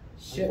that,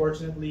 Shit.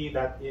 unfortunately,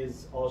 that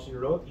is all she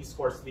wrote. He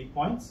scores 3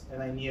 points,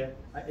 and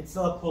it's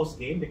still a close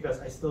game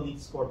because I still need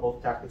to score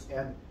both tactics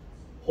and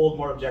hold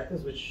more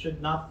objectives, which should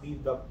not be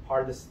the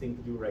hardest thing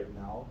to do right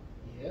now.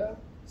 Yeah.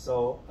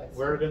 So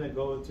we're gonna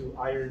go to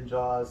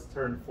Ironjawz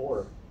turn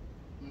 4.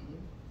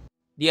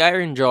 The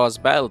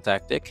Ironjawz battle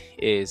tactic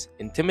is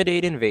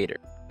Intimidate Invader.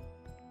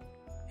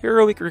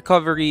 Heroic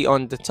recovery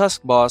on the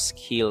Tusk Boss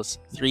heals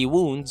 3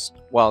 wounds,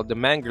 while the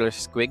Mangler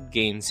Squig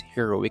gains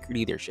heroic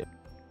leadership.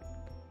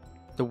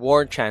 The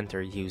War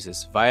Chanter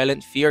uses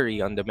Violent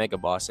Fury on the Mega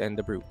Boss and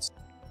the Brutes.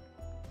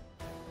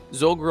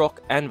 Zogrok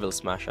Anvil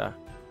Smasher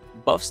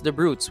buffs the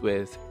Brutes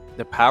with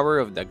the power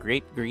of the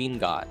Great Green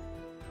God.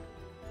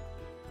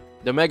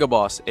 The Mega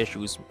Boss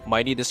issues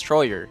Mighty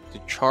Destroyer to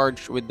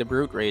charge with the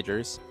Brute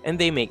Ragers, and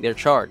they make their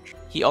charge.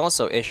 He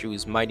also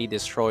issues Mighty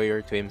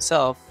Destroyer to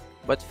himself,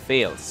 but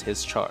fails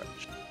his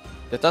charge.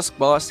 The Tusk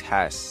Boss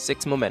has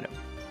 6 momentum.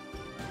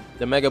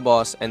 The Mega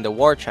Boss and the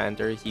War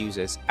Chanter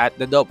uses At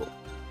the Double.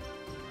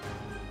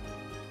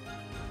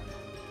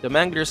 The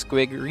Mangler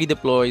Squig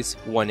redeploys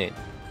 1 in.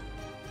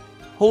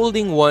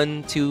 Holding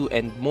 1, 2,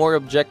 and more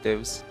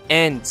objectives,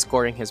 and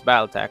scoring his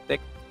battle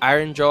tactic,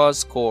 Ironjawz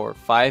score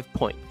 5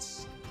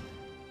 points.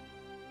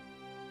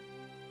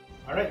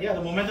 Alright, yeah,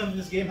 the momentum of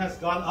this game has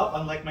gone up,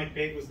 unlike my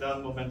pig was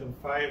down momentum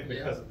 5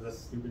 because of this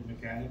stupid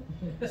mechanic.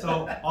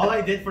 So all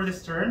I did for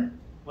this turn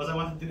was I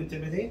wanted to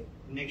intimidate,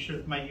 make sure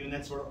that my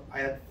units were, I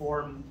had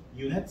 4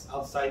 units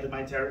outside of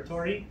my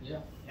territory,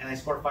 and I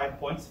scored 5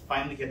 points,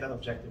 finally get that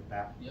objective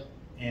back.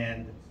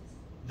 And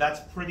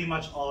that's pretty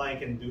much all I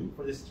can do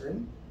for this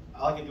turn.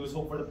 All I can do is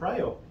hope for the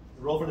prio.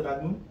 Roll for the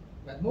Bad Moon.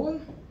 Bad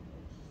moon?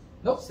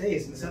 Nope.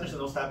 Stays in the center, so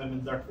no stab him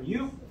in the dark for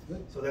you. That's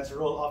good. So that's a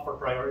roll off for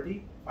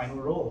priority. Final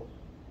roll.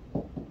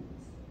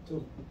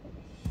 2.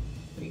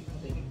 3.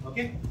 I'll take it.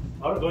 Okay.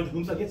 Alright, going to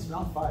Gloomspite Gitz,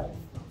 round 5.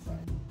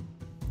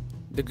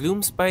 The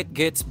Gloomspite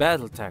Gitz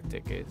battle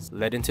tactic is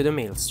led into the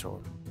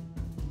Maelstrom.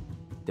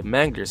 The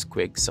Mangler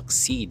Squig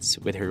succeeds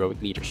with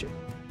heroic leadership.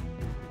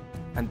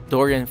 And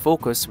Dorian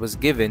focus was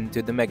given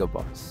to the Mega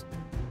Boss.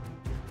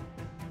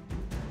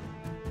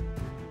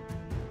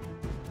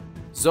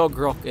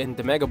 Zogrok and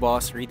the Mega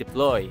Boss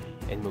redeploy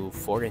and move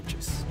 4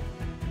 inches.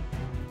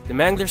 The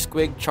Mangler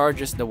Squig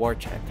charges the War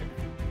Chanter.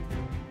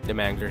 The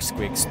Mangler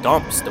Squig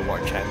stomps the War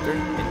Chanter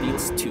and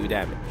deals 2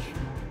 damage.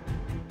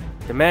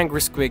 The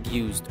Mangler Squig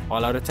used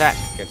all-out attack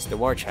against the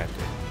War Chanter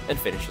and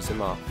finishes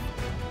him off.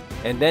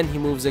 And then he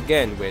moves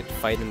again with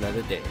Fight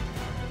Another Day.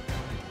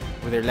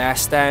 With their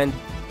last stand,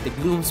 the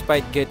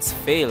Gloomspite Gitz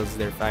fails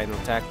their final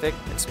tactic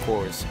and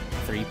scores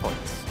 3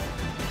 points.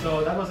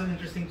 So that was an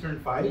interesting turn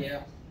 5.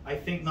 Yeah. I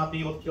think not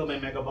being able to kill my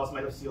Mega Boss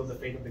might have sealed the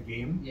fate of the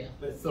game. Yeah.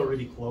 But it's still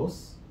really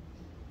close.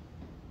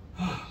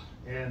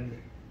 And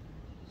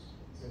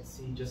let's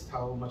see just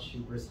how much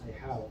hubris I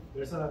have.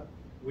 There's a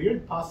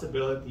weird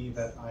possibility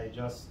that I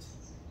just...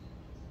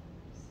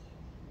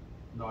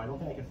 No, I don't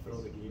think I can throw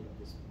the game at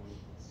this point.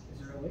 Is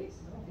there a way?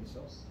 I don't think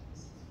so.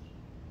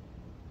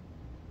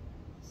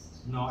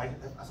 No,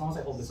 as long as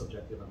I hold this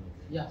objective, I'm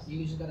okay. Yeah,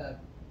 you just gotta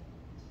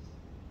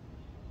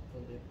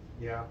hold it.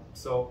 Yeah,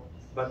 so,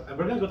 but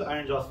we're gonna go to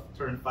Ironjawz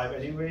turn 5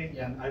 anyway,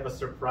 Yeah. and I have a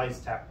surprise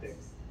tactic.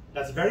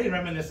 That's very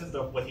reminiscent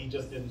of what he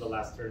just did in the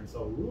last turn,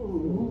 so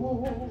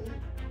ooh.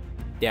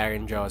 The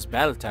Ironjawz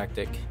battle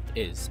tactic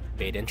is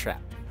Bait and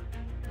Trap.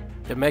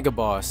 The Mega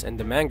Boss and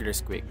the Mangler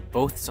Squig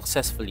both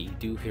successfully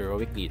do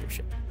heroic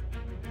leadership.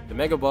 The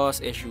Mega Boss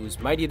issues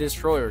Mighty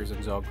Destroyers on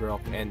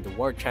Zogrok and the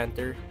War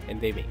Chanter, and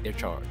they make their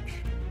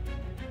charge.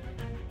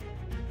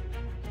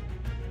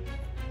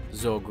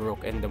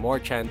 Zogrok and the War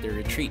Chanter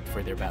retreat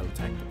for their battle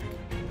tactic.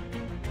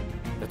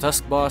 The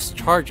Tusk Boss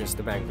charges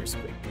the Mangler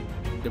Squig.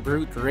 The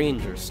Brute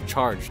Rangers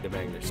charge the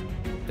Mangler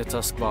Squig. The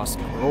Tusk Boss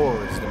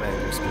roars the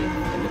Mangler Squig,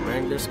 and the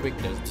Mangler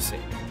Squig does the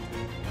same.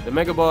 The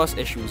Mega Boss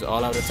issues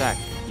all-out attack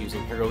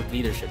using heroic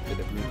leadership to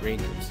the Brute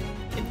Rangers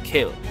and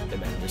kill the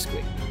Mangler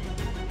Squig.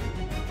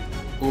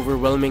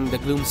 Overwhelming the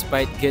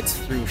Gloomspite Gitz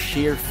through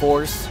sheer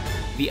force,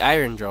 the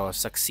Ironjawz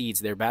succeeds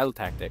their battle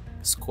tactic,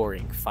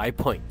 scoring 5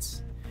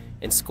 points,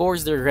 and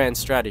scores their grand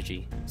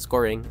strategy,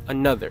 scoring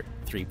another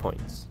 3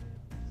 points.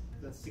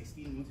 That's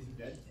 16 wounds, is he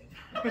dead?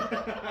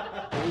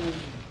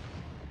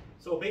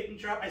 So Bait and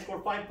Trap, I score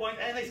 5 points,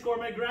 and I score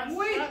my grand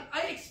Wait! strat.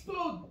 I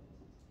explode!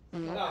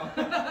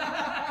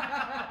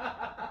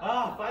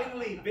 Ah,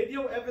 finally,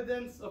 video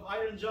evidence of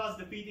Ironjawz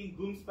defeating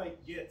Gloomspite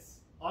Gitz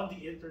on the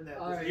internet.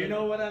 Alright. You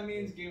know what that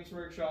means, Games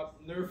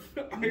Workshop? Nerf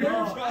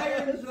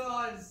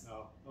Ironjawz!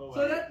 No. Oh,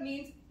 So that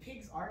means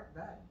pigs aren't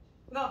bad.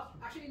 No,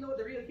 actually no,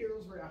 the real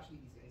heroes were actually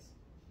these guys.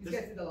 These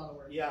guys did a lot of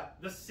work. Yeah,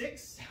 the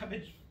 6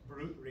 Savage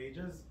Brute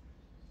Rages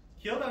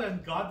killed an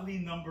ungodly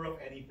number of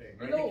anything.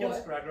 Right? You know They killed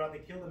what? Scragrot, they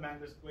killed the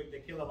Mangler Squig, they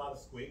killed a lot of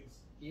Squigs,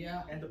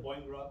 Yeah. and the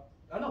Boingrot.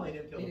 Oh no, they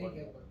didn't kill They the didn't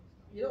Boingrot. kill one.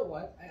 You know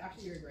what? I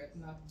actually regret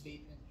not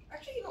bait and...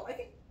 Actually, you know, I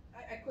think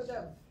I could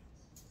have...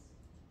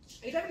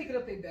 I definitely could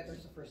have played better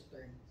as the first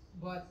turn.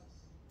 But...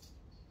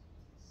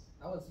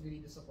 That was really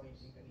disappointing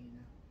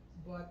kanina.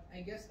 But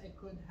I guess I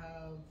could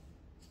have...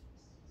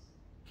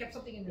 kept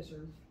something in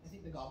reserve. I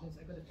think the Goblins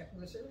I could have kept in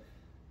reserve.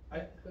 I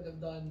could have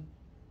done...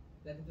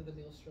 Led into the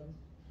Maelstrom.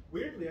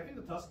 Weirdly, I think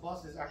the Tusk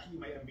Boss is actually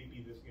my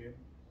MVP this game.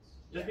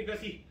 Just because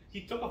he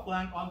took a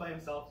flank on by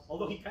himself,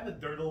 although he kind of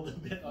dirtled a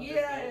bit on this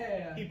game.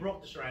 Yeah. He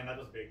broke the shrine, that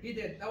was big. He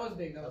did. That was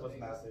big. That was big.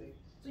 massive.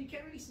 So you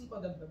can't really sleep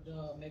on the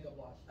Mega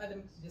Boss.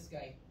 This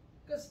guy.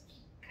 Because he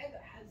kind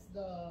of has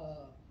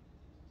the...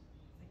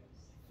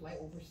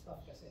 flyover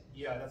stuff kasi.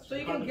 Yeah, that's So true.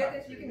 you can get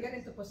it. Cartography You is can really get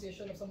good. into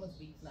position of someone's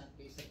weak flank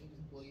base and you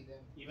just bully them.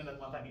 Even at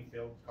one time he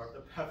failed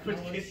Cartograph, That which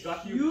was case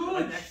got you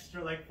an huge.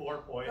 extra like 4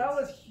 points. That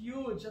was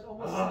huge. That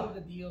almost sealed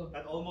the deal.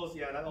 That almost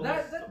took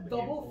That the game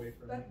double away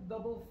from me. that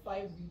double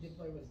 5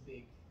 redeploy was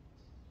big.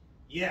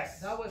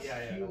 Yes. That was yeah,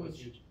 huge. that was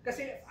huge. Because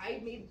if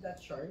I made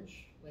that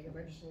charge, like if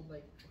I just rolled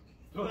like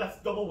Oh, that's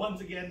double ones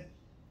again.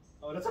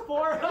 Oh, that's a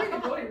 4. I really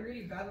going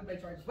really bad with my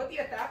charges, but the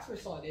attacks were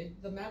solid.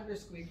 The Mangler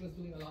Squig was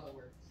doing a lot of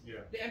work.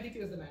 Yeah. The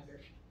MVP was the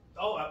Mangler.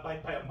 Oh, by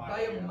a mile.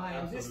 By a yeah,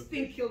 mile. This absolutely.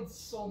 thing killed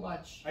so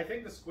much. I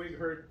think the Squig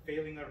Herd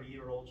failing a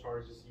reroll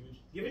charge is huge.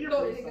 Given your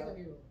No, he playstyle. didn't get a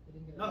reroll. He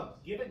didn't get a No,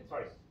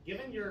 reroll.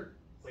 given your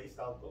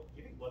playstyle, do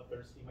you think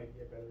Bloodthirsty might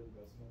be a better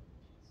investment?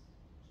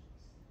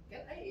 Can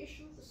I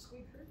issue the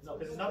Squig Herd? No,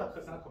 because it's not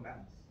a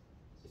command.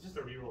 It's just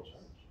a reroll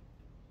charge.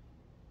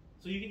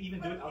 So you can even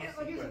do it out of Here's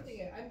the sequence.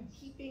 thing. I'm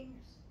keeping.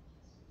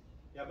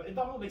 Yeah, but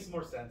Indomitable makes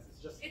more sense. It's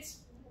just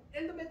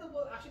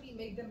Indomitable actually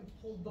made them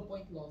hold the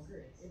point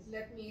longer. It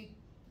let me.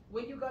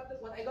 When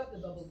I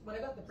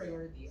got the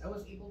priority, I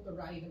was able to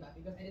rally them back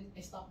because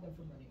I stopped them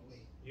from running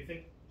away. you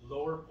think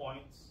lower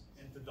points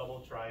into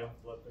double Triumph,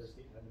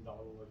 Bloodthirsty, and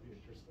Indomitable would be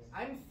interesting.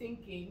 I'm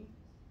thinking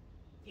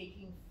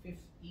taking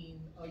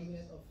a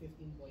unit of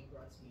 15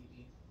 Boingrots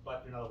maybe.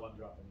 But you're not a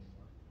 1-drop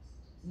anymore.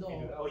 No.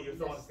 You do that. Oh, you still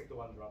yes. want to stick to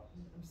 1-drop.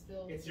 I'm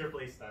still. It's your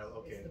playstyle,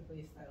 okay. It's the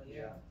playstyle,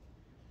 yeah.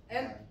 Yeah.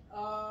 And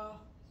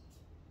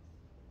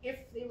if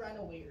they ran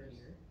away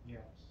earlier, Yeah.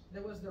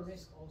 there was the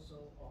risk also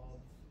of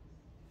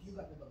if you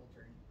got the double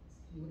turn,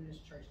 you would have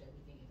just charged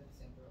everything into the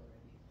center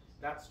already.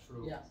 That's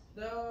true. Yeah.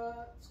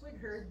 The Squig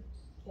Herd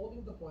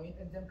holding the point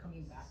and them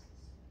coming back.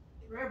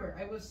 Remember,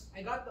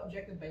 I got the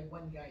objective by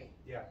one guy,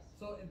 Yeah.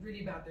 so it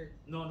really mattered.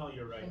 No,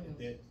 you're right. Mhm. It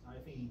did. I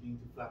think he being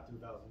too flat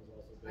 2000 is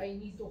also good. I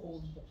need to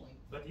hold the point.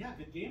 But yeah,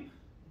 good game.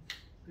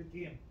 Good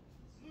game.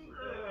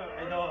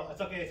 I know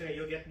It's okay. It's okay.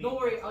 You'll get me. Don't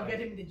worry, I'll get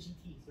him in the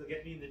GT. You'll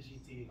get me in the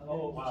GT. I'll Oh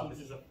get him in the wow, GT. this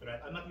is a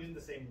threat. I'm not using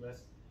the same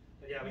list.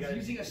 But yeah, we He's got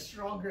using a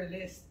stronger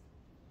list,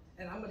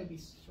 and I'm gonna be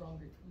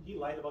stronger too. He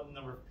lied about the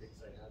number of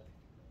picks I had.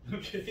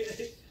 Okay.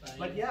 Fine.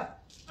 But yeah,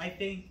 I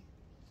think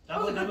That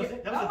was a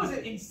an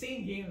good-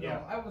 insane game though.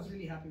 Yeah. I was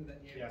really happy with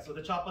that game. Yeah, so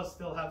the Choppas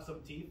still have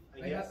some teeth,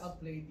 I I guess. got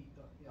outplayed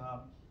dito. Yeah.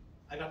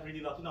 I got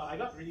really lucky. No, I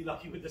got really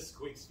lucky with the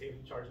Squigs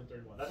failing charge on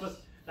turn 1.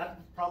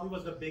 That probably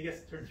was the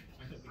biggest turn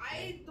point of the game.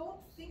 I don't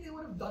think they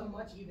would have done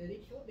much either.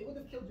 They would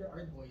have killed your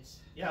Art Boys.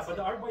 Yeah, That's but it.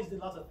 the Art Boys did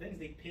lots of things.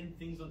 They pinned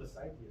things on the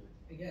side here.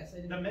 I guess I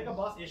didn't. The Mega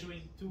Boss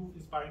issuing 2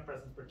 Inspiring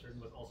Presence per turn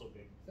was also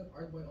big. Except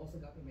Art Boy also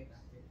got to make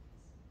active.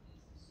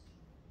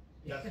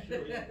 That's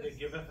true. They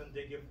give it and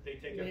they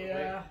take it away.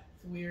 Yeah,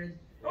 it's weird.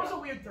 It was a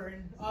weird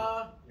turn.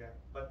 Yeah,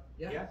 but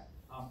Yeah. yeah.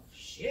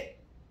 Shit.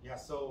 Yeah,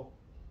 so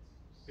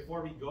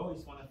before we go, I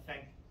just want to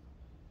thank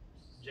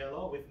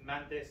Jello with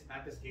Mantis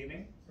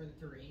Gaming. For the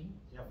terrain.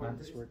 Yeah,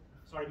 Mantis work.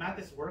 Sorry,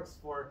 Mantis works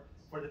for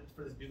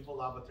this beautiful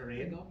lava The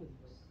terrain. goblin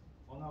work.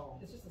 Oh no.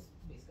 It's just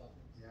a base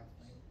goblin. Yeah.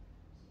 Fine.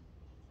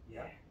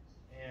 Yeah.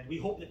 And we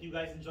hope that you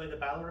guys enjoy the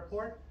battle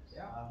report.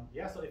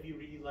 Yeah. So if you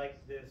really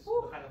like this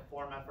Woo. kind of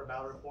format for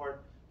battle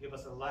report, give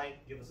us a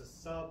like, give us a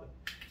sub,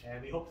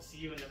 and we hope to see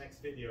you in the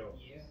next video.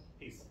 Yeah.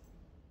 Peace.